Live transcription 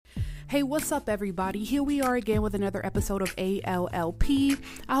Hey, what's up, everybody? Here we are again with another episode of ALLP.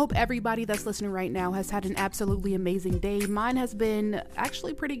 I hope everybody that's listening right now has had an absolutely amazing day. Mine has been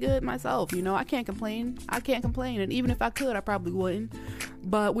actually pretty good myself. You know, I can't complain. And even if I could, I probably wouldn't.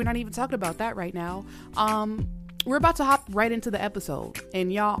 But we're not even talking about that right now. We're about to hop right into the episode.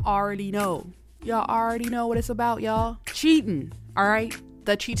 And y'all already know. What it's about, y'all. Cheating, all right?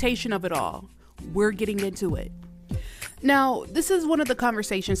 The cheatation of it all. We're getting into it. Now, this is one of the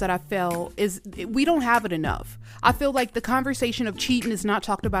conversations that I feel is we don't have it enough. I feel like the conversation of cheating is not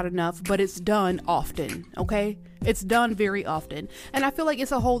talked about enough, but it's done often, okay? It's done very often. And I feel like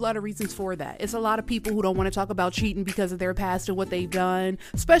it's a whole lot of reasons for that. It's a lot of people who don't want to talk about cheating because of their past and what they've done,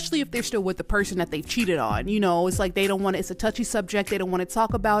 especially if they're still with the person that they've cheated on. You know, it's like they don't want it. It's a touchy subject. They don't want to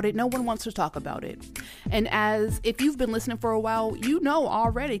talk about it. No one wants to talk about it. And if you've been listening for a while, you know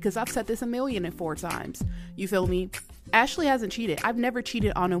already, because I've said this 1,004 times. You feel me? Ashley hasn't cheated. I've never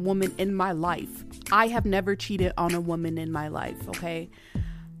cheated on a woman in my life. I have never cheated on a woman in my life, okay?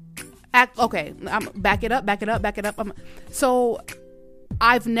 Back it up. So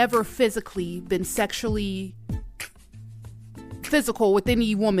I've never physically been sexually physical with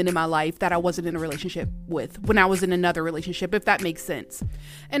any woman in my life that I wasn't in a relationship with when I was in another relationship, if that makes sense.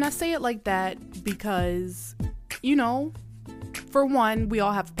 And I say it like that because, you know, for one, we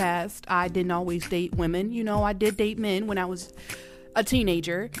all have a past. I didn't always date women. You know, I did date men when I was a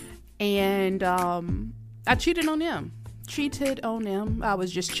teenager. And I cheated on them. I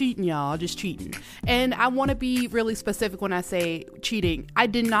was just cheating, y'all. Just cheating. And I want to be really specific when I say cheating. I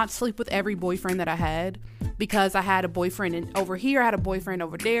did not sleep with every boyfriend that I had because I had a boyfriend over here. I had a boyfriend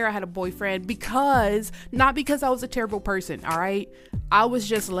over there. I had a boyfriend not because I was a terrible person, all right? I was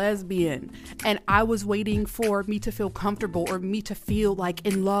just lesbian and I was waiting for me to feel comfortable or me to feel like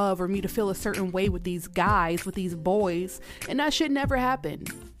in love or me to feel a certain way with these guys, with these boys. And that shit never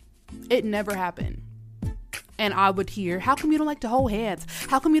happened. It never happened. And I would hear, how come you don't like to hold hands?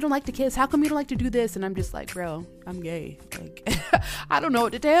 How come you don't like to kiss? How come you don't like to do this? And I'm just like, bro, I'm gay. Like, I don't know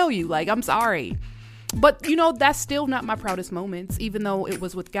what to tell you. Like, I'm sorry. But, you know, that's still not my proudest moments. Even though it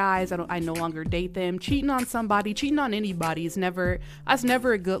was with guys, I no longer date them. Cheating on somebody, cheating on anybody that's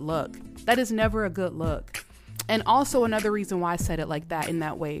never a good look. That is never a good look. And also another reason why I said it like that in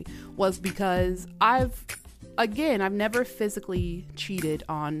that way was because I've never physically cheated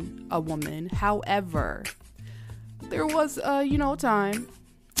on a woman. However, there was, a time,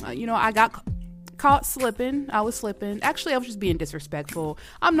 I got caught slipping. I was slipping. Actually, I was just being disrespectful.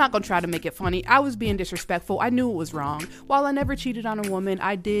 I'm not going to try to make it funny. I was being disrespectful. I knew it was wrong. While I never cheated on a woman,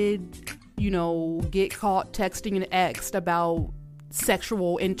 I did, get caught texting an ex about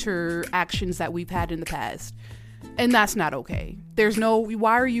sexual interactions that we've had in the past. And that's not okay.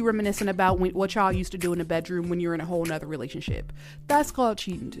 Why are you reminiscing about what y'all used to do in the bedroom when you're in a whole nother relationship? That's called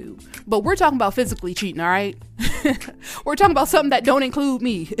cheating too. But we're talking about physically cheating, all right? We're talking about something that don't include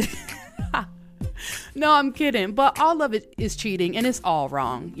me. No, I'm kidding. But all of it is cheating and it's all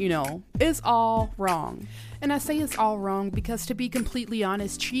wrong, It's all wrong. And I say it's all wrong because, to be completely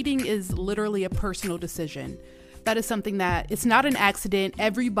honest, cheating is literally a personal decision. That is something that it's not an accident.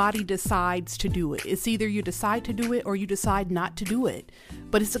 Everybody decides to do it. It's either you decide to do it or you decide not to do it.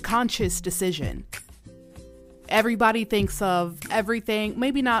 But it's a conscious decision. Everybody thinks of everything,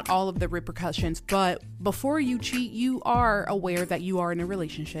 maybe not all of the repercussions, but before you cheat, you are aware that you are in a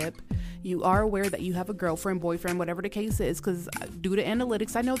relationship. You are aware that you have a girlfriend, boyfriend, whatever the case is, because due to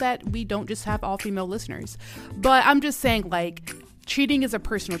analytics, I know that we don't just have all female listeners. But I'm just saying, like, cheating is a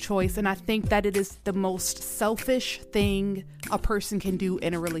personal choice, and I think that it is the most selfish thing a person can do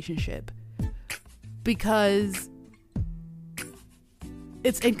in a relationship because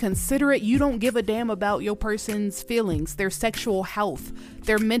it's inconsiderate. You don't give a damn about your person's feelings, their sexual health,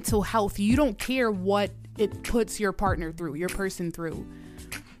 their mental health. You don't care what it puts your partner through, your person through.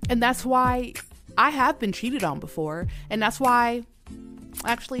 And that's why I have been cheated on before, and that's why,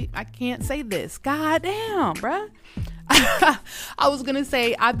 actually, I can't say this. God damn, bruh. I was going to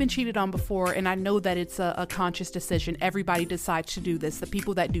say I've been cheated on before, and I know that it's a conscious decision. Everybody decides to do this, the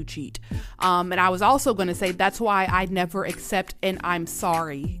people that do cheat. And I was also going to say that's why I never accept an I'm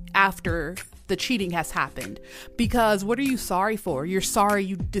sorry after the cheating has happened. Because what are you sorry for? You're sorry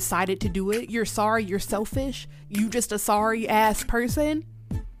you decided to do it. You're sorry you're selfish. You just a sorry ass person.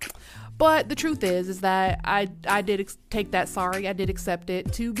 But the truth is that I did take that sorry. I did accept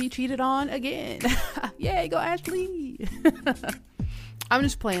it to be cheated on again. Yay, go Ashley. I'm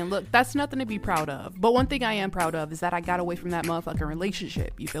just playing. Look, that's nothing to be proud of. But one thing I am proud of is that I got away from that motherfucking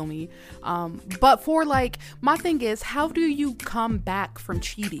relationship. You feel me? But for my thing is, how do you come back from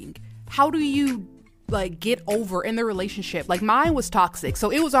cheating? How do you like get over in the relationship. Like mine was toxic, so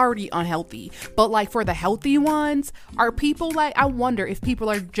it was already unhealthy. But like for the healthy ones, are people like, I wonder if people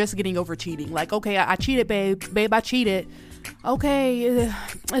are just getting over cheating. Like, okay, I cheated, babe, I cheated. Okay,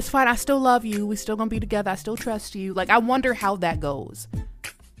 it's fine. I still love you. We still gonna be together. I still trust you. Like, I wonder how that goes.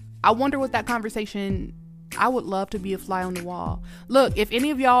 I wonder what that conversation. I would love to be a fly on the wall. Look, if any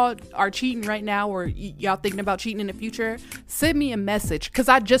of y'all are cheating right now or y'all thinking about cheating in the future, send me a message because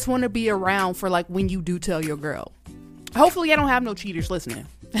I just want to be around for like when you do tell your girl. Hopefully I don't have no cheaters listening.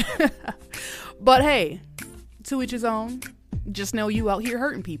 But hey, to each his own. Just know you out here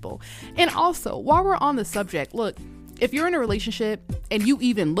hurting people. And also, while we're on the subject, look, if you're in a relationship and you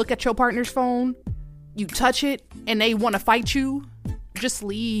even look at your partner's phone, you touch it and they want to fight you, just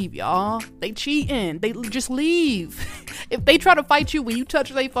leave, y'all. They cheating. They just leave. If they try to fight you when you touch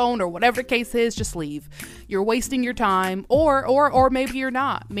their phone or whatever the case is, just leave. You're wasting your time, or maybe you're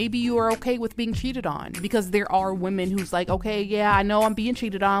not. Maybe you are okay with being cheated on, because there are women who's like, okay, yeah, I know I'm being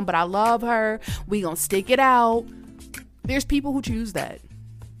cheated on, but I love her. We gonna stick it out. There's people who choose that.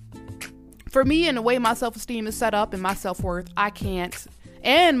 For me, and the way my self-esteem is set up and my self-worth, I can't.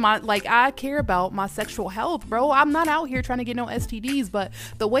 And I care about my sexual health, bro. I'm not out here trying to get no STDs, but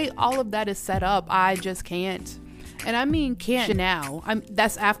the way all of that is set up, I just can't. And I mean, can't now.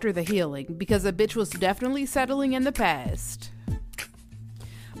 That's after the healing, because a bitch was definitely settling in the past.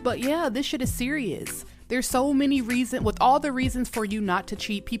 But yeah, this shit is serious. There's so many reasons, with all the reasons for you not to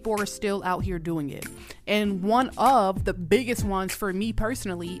cheat, people are still out here doing it. And one of the biggest ones for me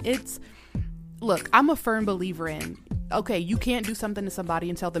personally, look, I'm a firm believer in, okay, you can't do something to somebody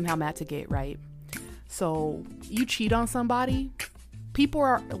and tell them how mad to get, right? So you cheat on somebody, people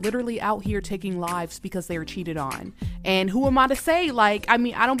are literally out here taking lives because they were cheated on. And who am I to say? Like, I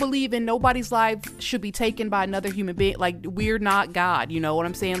mean, I don't believe in nobody's life should be taken by another human being. Like, we're not God, you know what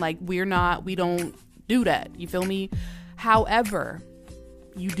I'm saying? Like, we don't do that. You feel me? However,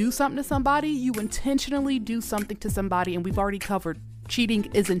 you do something to somebody, you intentionally do something to somebody, and we've already covered cheating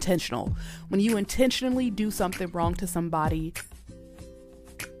is intentional. When you intentionally do something wrong to somebody,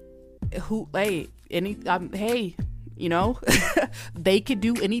 you know, they could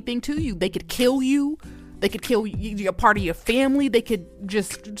do anything to you. They could kill you. They could kill you, a part of your family. They could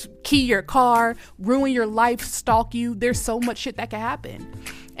just key your car, ruin your life, stalk you. There's so much shit that could happen.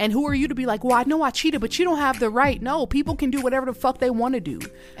 And who are you to be like, well, I know I cheated, but you don't have the right. No, people can do whatever the fuck they want to do.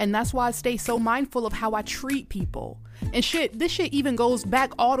 And that's why I stay so mindful of how I treat people. And shit, this shit even goes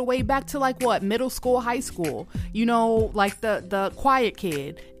back all the way back to like what, middle school, high school. You know, like the quiet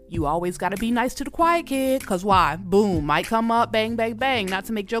kid. You always got to be nice to the quiet kid, because why? Boom, might come up, bang, bang, bang. Not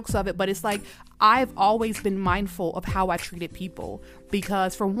to make jokes of it, but it's like I've always been mindful of how I treated people,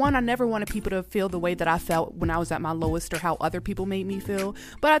 because for one, I never wanted people to feel the way that I felt when I was at my lowest or how other people made me feel.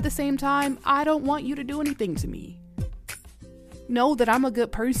 But at the same time, I don't want you to do anything to me. Know that I'm a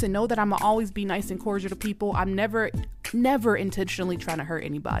good person. Know that I'm gonna always be nice and cordial to people. I'm never intentionally trying to hurt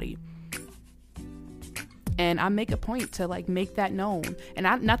anybody. And I make a point to like make that known. And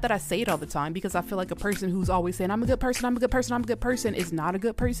not that I say it all the time, because I feel like a person who's always saying, I'm a good person, I'm a good person, I'm a good person, is not a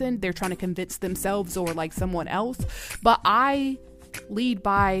good person. They're trying to convince themselves or like someone else. But I lead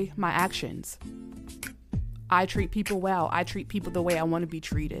by my actions. I treat people well. I treat people the way I want to be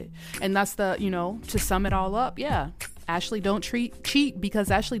treated. And that's the, you know, to sum it all up. Yeah. Ashley don't cheat because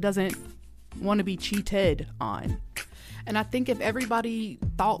Ashley doesn't want to be cheated on. And I think if everybody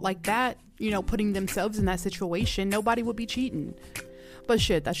thought like that, you know, putting themselves in that situation, nobody would be cheating. But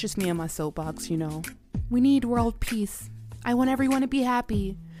shit, that's just me on my soapbox, you know. We need world peace. I want everyone to be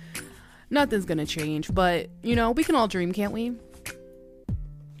happy. Nothing's gonna change, but, you know, we can all dream, can't we?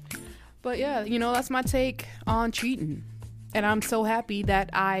 But yeah, you know, that's my take on cheating. And I'm so happy that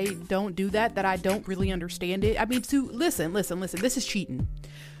I don't do that I don't really understand it. I mean, listen, this is cheating.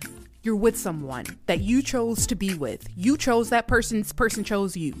 You're with someone that you chose to be with. You chose that person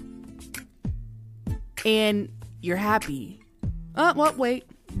chose you. And you're happy. Well, wait.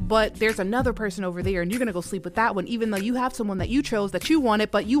 But there's another person over there and you're going to go sleep with that one, even though you have someone that you chose that you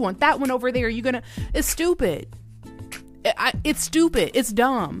wanted, but you want that one over there. It's stupid. It's stupid. It's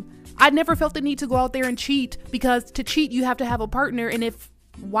dumb. I never felt the need to go out there and cheat, because to cheat, you have to have a partner. And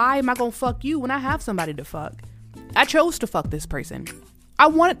why am I going to fuck you when I have somebody to fuck? I chose to fuck this person. I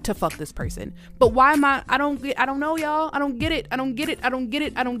wanted to fuck this person, but why am I don't know, y'all. I don't get it.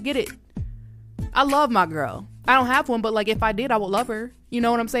 I love my girl. I don't have one, but like if I did, I would love her. You know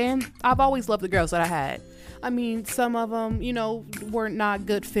what I'm saying? I've always loved the girls that I had. I mean, some of them, you know, weren't not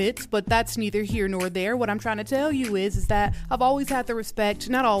good fits, but that's neither here nor there. What I'm trying to tell you is that I've always had the respect.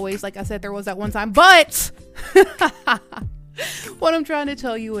 Not always, like I said, there was that one time, but What I'm trying to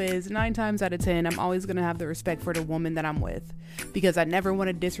tell you is 9 times out of 10, I'm always going to have the respect for the woman that I'm with, because I never want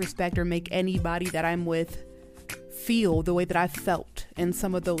to disrespect or make anybody that I'm with feel the way that I felt in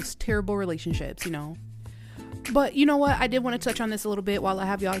some of those terrible relationships, you know. But you know what? I did want to touch on this a little bit while I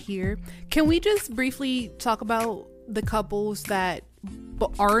have y'all here. Can we just briefly talk about the couples that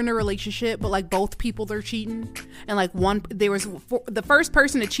are in a relationship, but like both people are cheating, and like there was the first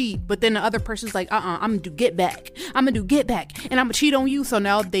person to cheat, but then the other person's like, I'm gonna do get back, and I'm gonna cheat on you. So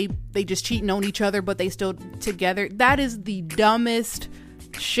now they just cheating on each other, but they still together. That is the dumbest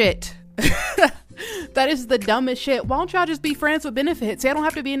shit. That is the dumbest shit. Why don't y'all just be friends with benefits? I don't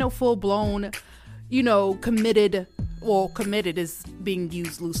have to be in no full blown, you know, committed. Well, committed is being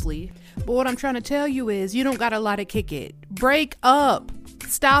used loosely. But what I'm trying to tell you is you don't got a lot to kick it. Break up.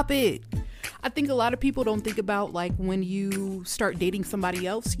 Stop it. I think a lot of people don't think about, like, when you start dating somebody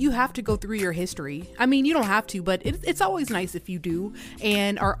else, you have to go through your history. I mean, you don't have to, but it's always nice if you do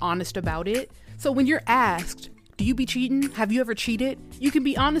and are honest about it. So when you're asked, do you be cheating? Have you ever cheated? You can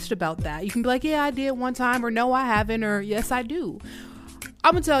be honest about that. You can be like, yeah, I did one time, or no, I haven't, or yes, I do.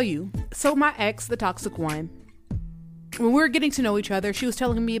 I'm gonna tell you. So my ex, the toxic one, when we were getting to know each other, she was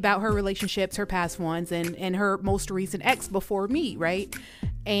telling me about her relationships, her past ones, and her most recent ex before me, right?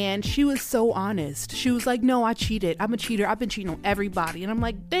 And she was so honest. She was like, no, I cheated. I'm a cheater. I've been cheating on everybody. And I'm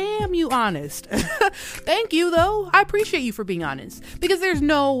like, damn, you honest. Thank you, though. I appreciate you for being honest. Because there's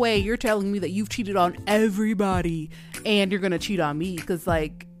no way you're telling me that you've cheated on everybody and you're going to cheat on me. Because,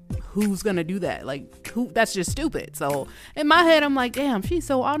 like, who's going to do that? Like, who? That's just stupid. So in my head, I'm like, damn, she's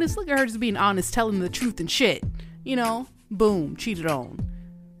so honest. Look at her just being honest, telling the truth and shit. You know, boom, cheated on.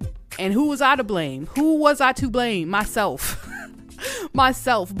 And who was I to blame? Who was I to blame? Myself.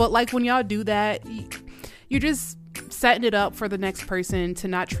 Myself. But like when y'all do that, you're just setting it up for the next person to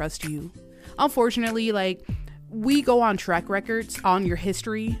not trust you. Unfortunately, like, we go on track records, on your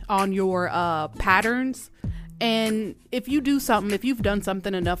history, on your patterns. And if you do something, if you've done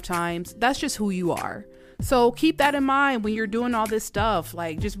something enough times, that's just who you are. So keep that in mind when you're doing all this stuff.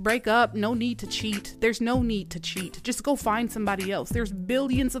 Like, just break up. No need to cheat. There's no need to cheat. Just go find somebody else. There's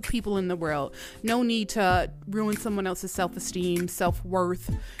billions of people in the world. No need to ruin someone else's self-esteem,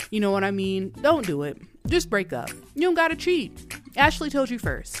 self-worth. You know what I mean? Don't do it. Just break up. You don't gotta cheat. Ashley told you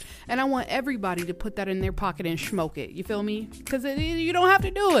first. And I want everybody to put that in their pocket and smoke it. You feel me? Because you don't have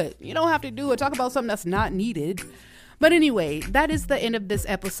to do it. You don't have to do it. Talk about something that's not needed. But anyway, that is the end of this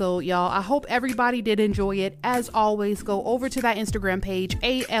episode, y'all. I hope everybody did enjoy it. As always, go over to that Instagram page,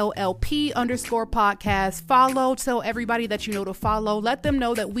 ALLP_podcast. Follow, tell everybody that you know to follow. Let them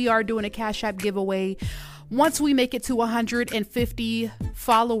know that we are doing a Cash App giveaway once we make it to 150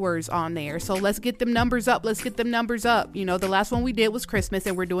 followers on there. So let's get them numbers up. You know, the last one we did was Christmas,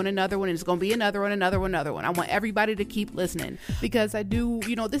 and we're doing another one, and it's going to be another one. I want everybody to keep listening, because I do,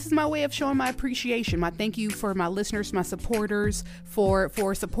 you know, this is my way of showing my appreciation. My thank you for my listeners, my supporters, for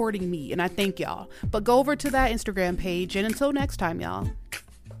supporting me. And I thank y'all. But go over to that Instagram page, and until next time, y'all.